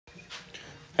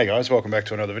Hey guys, welcome back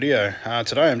to another video.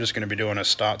 Today I'm just going to be doing a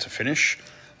start to finish.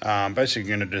 Basically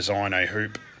going to design a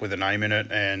hoop with a name in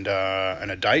it and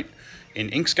a date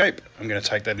in Inkscape. I'm going to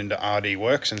take that into RD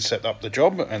Works and set up the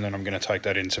job, and then I'm going to take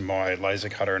that into my laser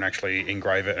cutter and actually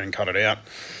engrave it and cut it out.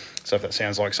 So if that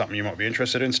sounds like something you might be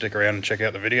interested in, stick around and check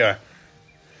out the video.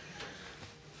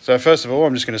 So first of all,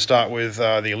 I'm just going to start with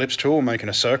the ellipse tool, making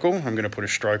a circle. I'm going to put a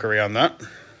stroke around that,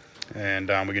 and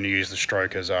we're going to use the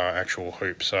stroke as our actual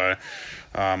hoop. So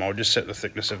I'll just set the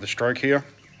thickness of the stroke here.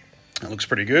 It looks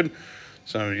pretty good.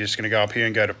 So I'm just going to go up here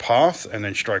and go to path and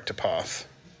then stroke to path.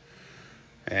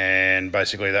 And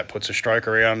basically that puts a stroke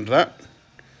around that.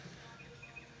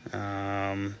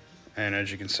 And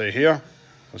as you can see here,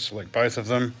 I'll select both of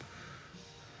them.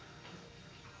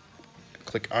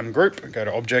 Click ungroup, go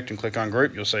to object and click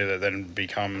ungroup. You'll see that then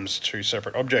becomes two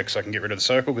separate objects. I can get rid of the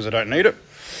circle because I don't need it.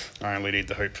 I only need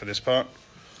the hoop for this part.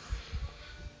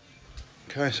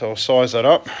 Okay, so I'll size that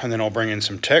up and then I'll bring in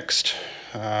some text.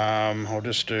 I'll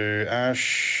just do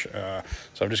Ash. So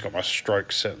I've just got my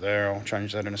stroke set there. I'll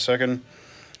change that in a second.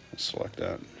 I'll select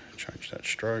that, change that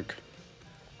stroke.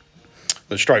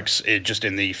 The stroke's just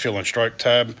in the fill and stroke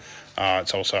tab.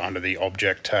 It's also under the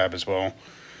object tab as well.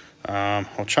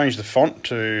 I'll change the font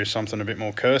to something a bit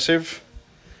more cursive.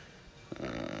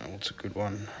 What's a good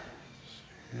one?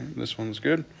 Yeah, this one's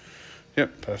good.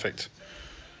 Yep, perfect.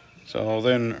 So I'll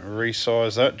then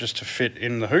resize that just to fit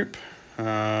in the hoop.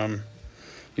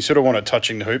 You sort of want it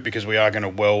touching the hoop because we are going to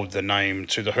weld the name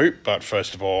to the hoop, but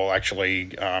first of all,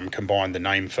 actually combine the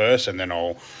name first and then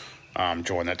I'll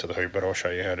join that to the hoop, but I'll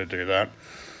show you how to do that.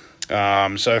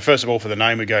 So first of all, for the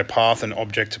name, we go path and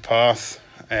object to path,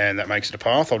 and that makes it a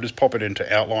path. I'll just pop it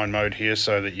into outline mode here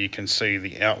so that you can see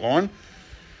the outline.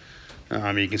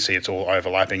 You can see it's all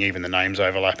overlapping, even the name's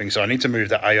overlapping. So I need to move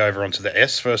the A over onto the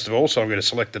S first of all. So I'm going to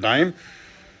select the name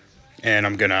and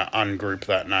I'm going to ungroup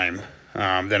that name.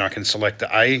 Then I can select the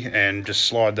A and just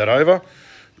slide that over,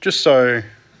 just so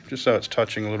it's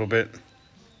touching a little bit.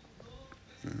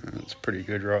 That's pretty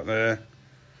good right there.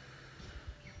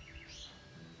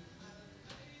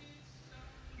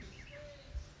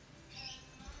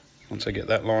 Once I get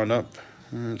that lined up,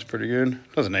 it's pretty good.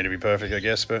 Doesn't need to be perfect, I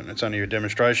guess, but it's only a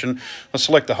demonstration. I'll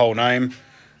select the whole name,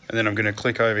 and then I'm going to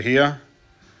click over here,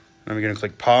 and I'm going to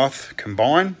click Path,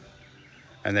 Combine,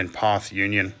 and then Path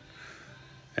Union.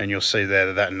 And you'll see there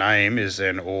that that name is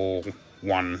then all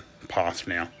one path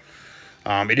now.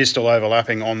 It is still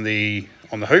overlapping on the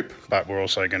hoop, but we're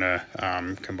also going to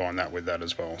combine that with that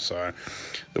as well. So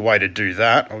the way to do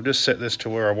that, I'll just set this to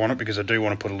where I want it because I do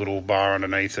want to put a little bar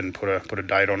underneath and put a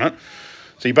date on it.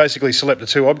 So you basically select the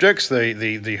two objects,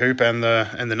 the hoop and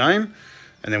the name,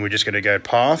 and then we're just going to go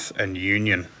path and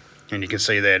union. And you can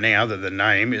see there now that the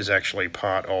name is actually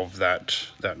part of that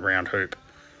round hoop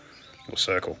or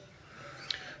circle.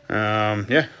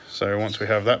 Yeah, so once we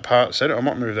have that part set, I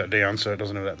might move that down so it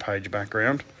doesn't have that page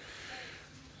background.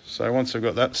 So once I've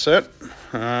got that set,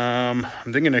 I'm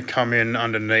then going to come in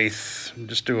underneath and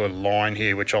just do a line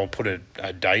here, which I'll put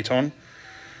a date on.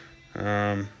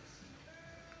 Yeah,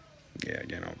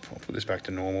 again, I'll put this back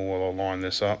to normal while I line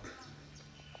this up.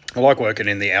 I like working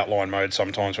in the outline mode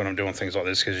sometimes when I'm doing things like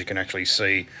this because you can actually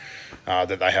see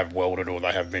that they have welded or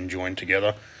they have been joined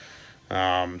together.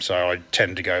 So I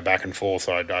tend to go back and forth.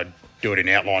 I do it in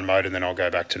outline mode and then I'll go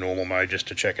back to normal mode just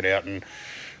to check it out and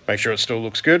make sure it still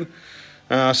looks good.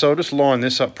 So I'll just line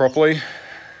this up properly.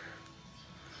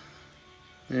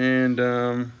 And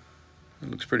it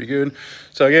looks pretty good.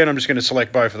 So again, I'm just going to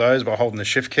select both of those by holding the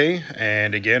shift key.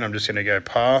 And again, I'm just going to go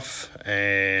path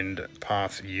and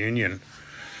path union.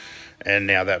 And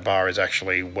now that bar is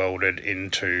actually welded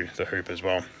into the hoop as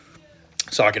well.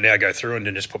 So I can now go through and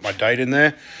then just put my date in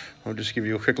there. I'll just give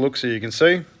you a quick look so you can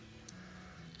see.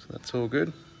 So that's all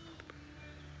good.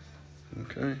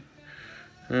 Okay.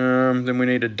 Then we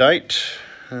need a date.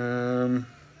 Let's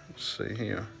see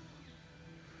here.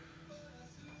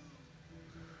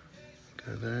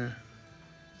 Go there.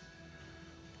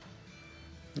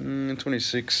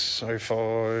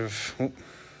 2605. What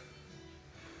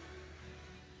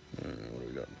do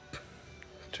we got?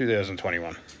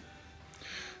 2021.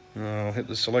 I'll hit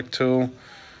the select tool.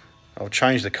 I'll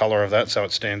change the color of that so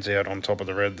it stands out on top of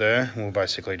the red there. We'll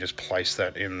basically just place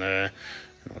that in there.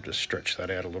 And I'll just stretch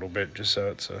that out a little bit just so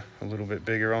it's a little bit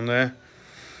bigger on there.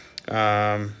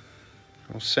 I'll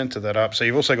center that up. So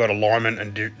you've also got alignment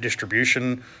and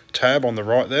distribution tab on the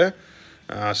right there.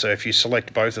 So if you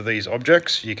select both of these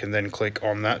objects, you can then click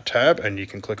on that tab and you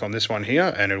can click on this one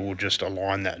here and it will just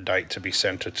align that date to be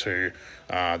centered to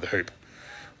the hoop.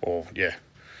 Or yeah,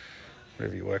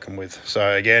 whatever you're working with.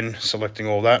 So again, selecting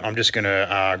all that, I'm just going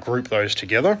to group those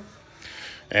together.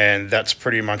 And that's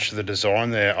pretty much the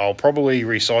design there. I'll probably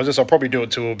resize this. I'll probably do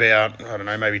it to about, I don't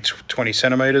know, maybe 20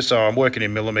 centimeters. So I'm working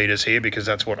in millimeters here because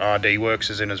that's what RD Works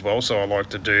is in as well. So I like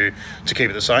to keep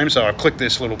it the same. So I click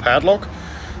this little padlock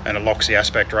and it locks the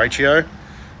aspect ratio.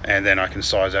 And then I can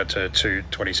size that to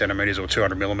 20 centimeters or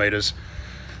 200 millimeters.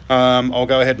 I'll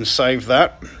go ahead and save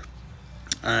that.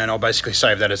 And I'll basically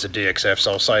save that as a DXF.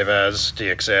 So I'll save as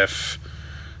DXF.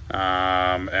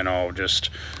 And I'll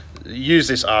just use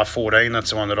this R14,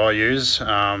 that's the one that I use. The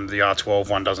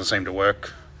R12 one doesn't seem to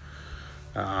work.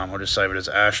 I'll just save it as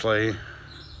Ashley.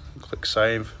 Click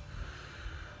save.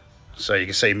 So you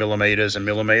can see millimeters and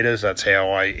millimeters. That's how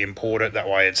I import it. That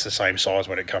way it's the same size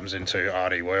when it comes into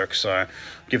RD Works. So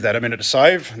give that a minute to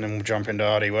save, and then we'll jump into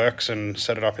RD Works and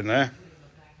set it up in there.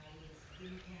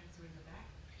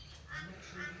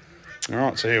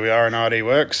 Alright, so here we are in RD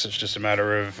Works. It's just a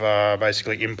matter of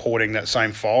basically importing that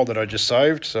same file that I just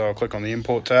saved. So I'll click on the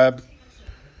import tab,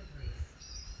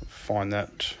 find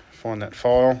that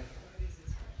file.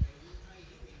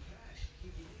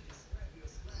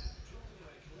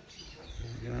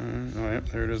 Oh, yep,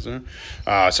 there it is there.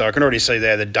 So I can already see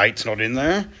there the date's not in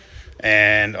there,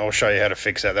 and I'll show you how to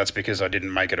fix that. That's because I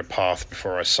didn't make it a path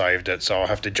before I saved it, so I'll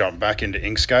have to jump back into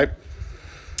Inkscape.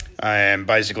 And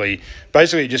basically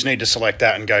you just need to select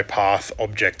that and go path,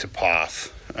 object to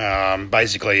path.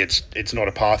 Basically it's not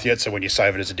a path yet, so when you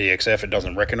save it as a DXF it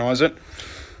doesn't recognize it,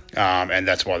 and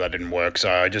that's why that didn't work.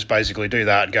 So I just basically do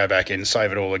that, go back in,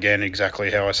 save it all again exactly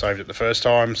how I saved it the first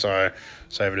time. So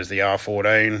save it as the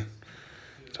R14,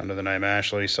 it's under the name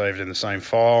Ashley, saved in the same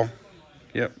file.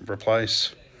 Yep,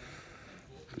 replace,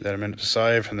 give that a minute to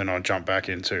save, and then I'll jump back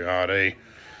into RD.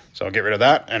 So I'll get rid of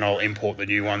that and I'll import the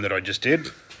new one that I just did.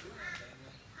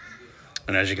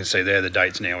 And as you can see there, the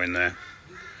date's now in there.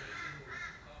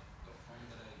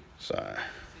 So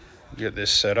get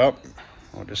this set up.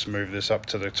 I'll just move this up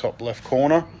to the top left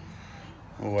corner.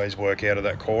 Always work out of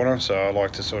that corner, so I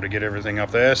like to sort of get everything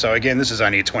up there. So again, this is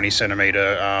only a 20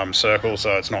 centimeter circle,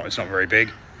 so it's not very big.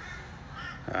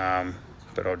 But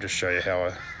I'll just show you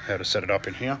how to set it up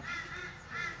in here.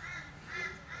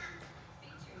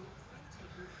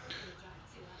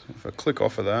 So if I click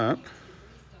off of that,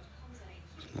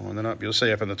 line that up, you'll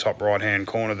see up in the top right hand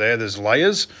corner there's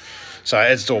layers. So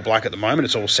as it's all black at the moment,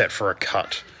 it's all set for a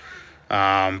cut,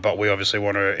 but we obviously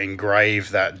want to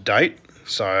engrave that date.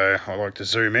 So I like to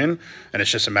zoom in, and it's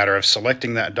just a matter of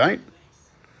selecting that date,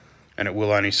 and it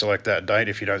will only select that date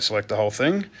if you don't select the whole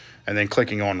thing, and then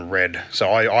clicking on red.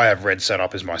 So I have red set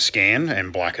up as my scan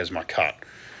and black as my cut,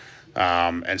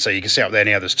 and so you can see up there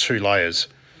now there's two layers.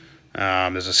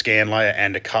 There's a scan layer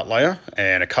and a cut layer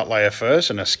first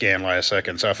and a scan layer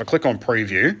second. So if I click on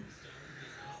preview,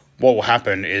 what will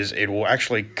happen is it will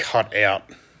actually cut out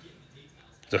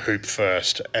the hoop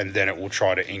first, and then it will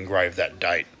try to engrave that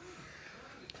date.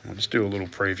 I'll just do a little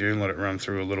preview and let it run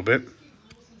through a little bit.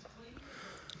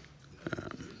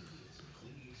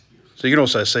 So you can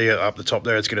also see it up the top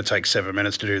there, it's going to take 7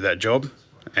 minutes to do that job,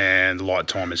 and the light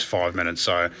time is 5 minutes.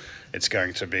 So it's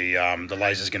going to be, the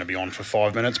laser's going to be on for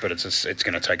 5 minutes, but it's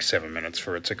going to take 7 minutes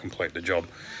for it to complete the job.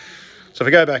 So if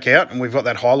we go back out and we've got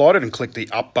that highlighted and click the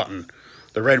up button,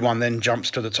 the red one then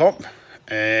jumps to the top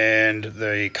and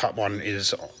the cut one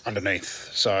is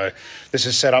underneath. So this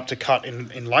is set up to cut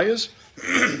in layers.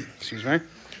 Excuse me.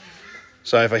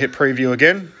 So if I hit preview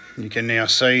again, you can now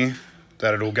see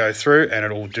that it'll go through and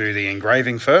it'll do the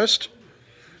engraving first.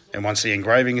 And once the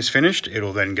engraving is finished,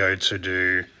 it'll then go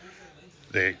to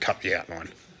cut the outline.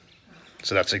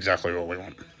 So that's exactly what we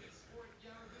want.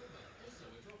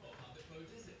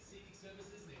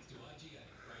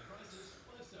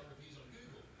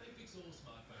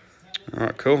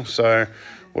 Alright, cool. So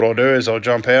what I'll do is I'll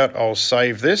jump out, I'll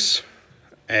save this,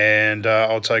 and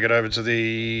I'll take it over to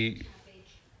the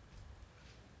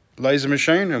laser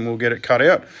machine and we'll get it cut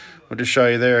out. I'll just show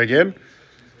you there again.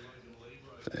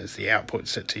 There's the output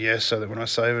set to yes, so that when I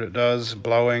save it, it does.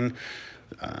 Blowing.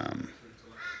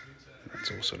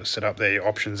 It's all sort of set up there, your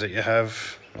options that you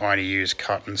have. I only use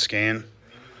cut and scan.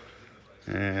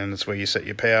 And that's where you set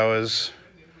your powers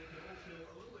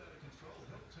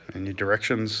and your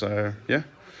directions. So yeah.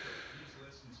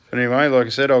 Anyway, like I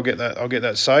said, I'll get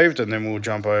that saved, and then we'll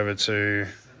jump over to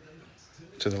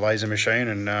the laser machine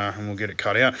and we'll get it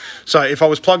cut out. So if I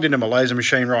was plugged into my laser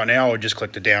machine right now, I would just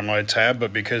click the download tab,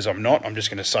 but because I'm not, I'm just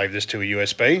going to save this to a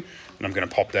USB, and I'm going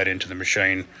to pop that into the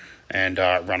machine and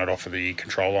run it off of the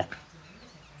controller.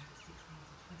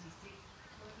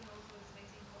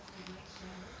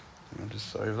 I'll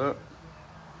just save that.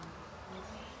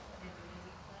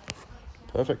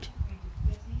 Perfect.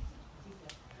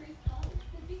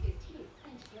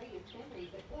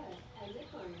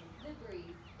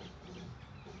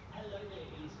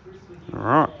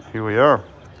 Alright, here we are.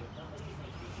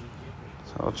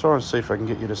 So I'll try and see if I can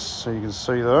get you to see, you can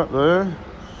see that there.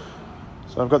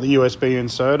 So I've got the USB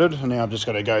inserted, and now I've just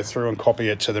got to go through and copy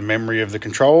it to the memory of the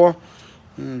controller.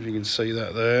 If you can see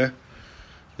that there.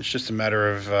 It's just a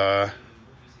matter of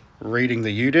reading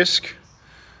the U-disk,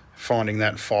 finding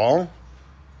that file,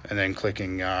 and then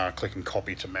clicking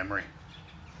copy to memory.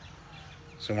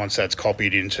 So once that's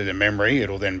copied into the memory,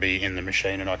 it'll then be in the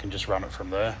machine, and I can just run it from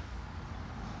there.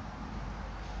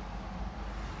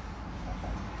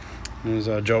 There's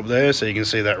our job there, so you can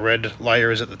see that red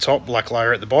layer is at the top, black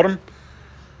layer at the bottom.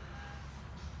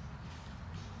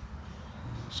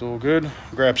 It's all good.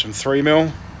 Grab some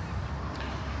 3mm.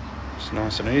 It's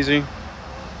nice and easy.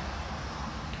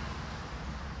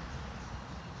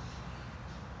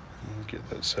 Get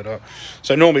that set up.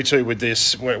 So normally too with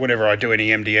this, whenever I do any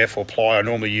MDF or ply, I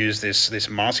normally use this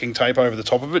masking tape over the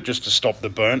top of it just to stop the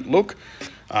burnt look.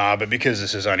 But because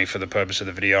this is only for the purpose of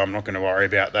the video, I'm not going to worry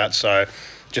about that. So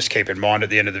just keep in mind at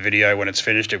the end of the video when it's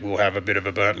finished, it will have a bit of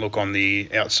a burnt look on the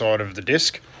outside of the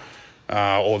disc,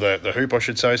 or the hoop I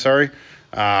should say, sorry.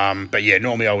 But yeah,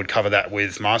 normally I would cover that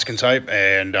with masking tape,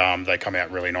 and they come out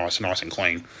really nice and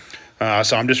clean.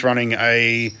 So I'm just running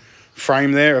a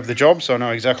frame there of the job, so I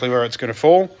know exactly where it's going to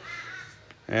fall,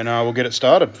 and we'll get it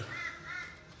started.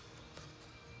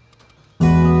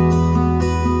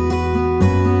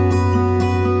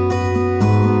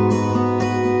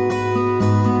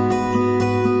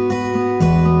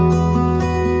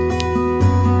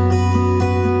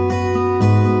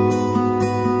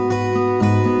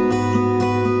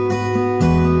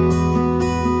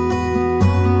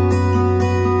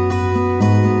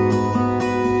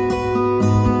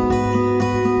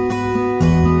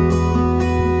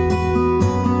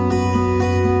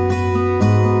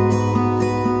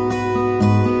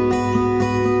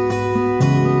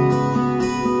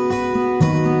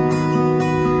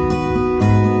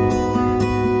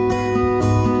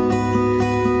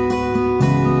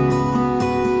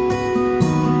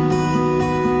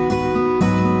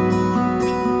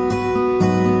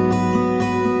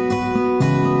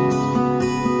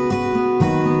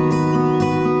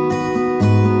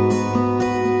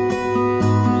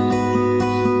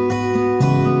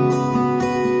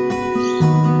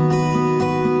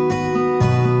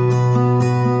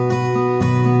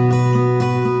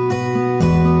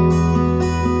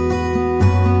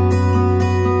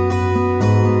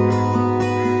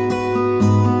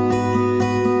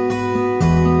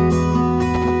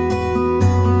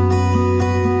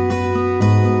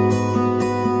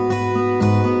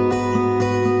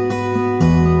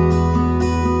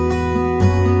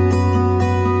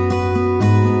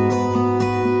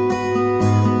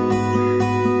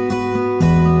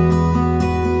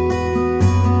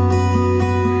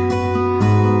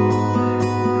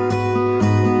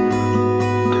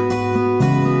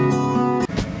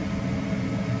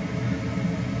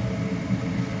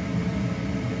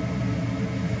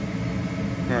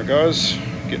 Alright guys,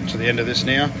 getting to the end of this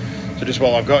now. So just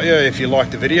while I've got you, if you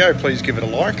liked the video, please give it a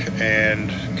like and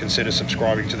consider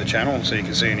subscribing to the channel so you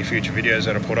can see any future videos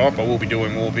that I put up. I will be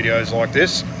doing more videos like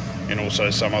this, and also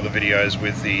some other videos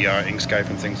with the Inkscape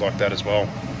and things like that as well.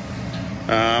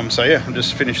 So yeah, I'll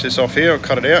just finish this off here, I'll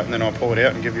cut it out, and then I'll pull it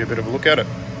out and give you a bit of a look at it.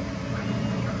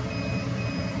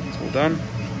 It's all done.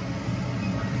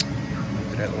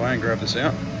 Get out of the way and grab this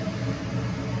out.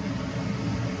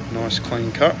 Nice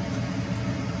clean cut.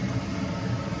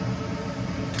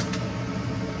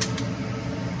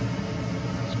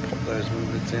 Those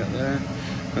little bits out there,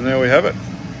 and there we have it,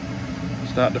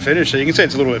 start to finish. So you can see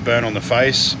it's a little bit burnt on the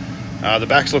face. The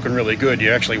back's looking really good.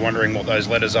 You're actually wondering what those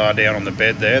letters are down on the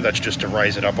bed there. That's just to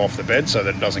raise it up off the bed so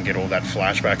that it doesn't get all that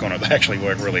flashback on it. They actually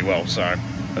work really well, so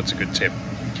that's a good tip.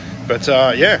 But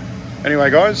yeah, anyway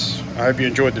guys, I hope you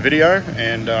enjoyed the video,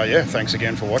 and yeah, thanks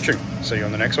again for watching. See you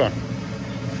on the next one.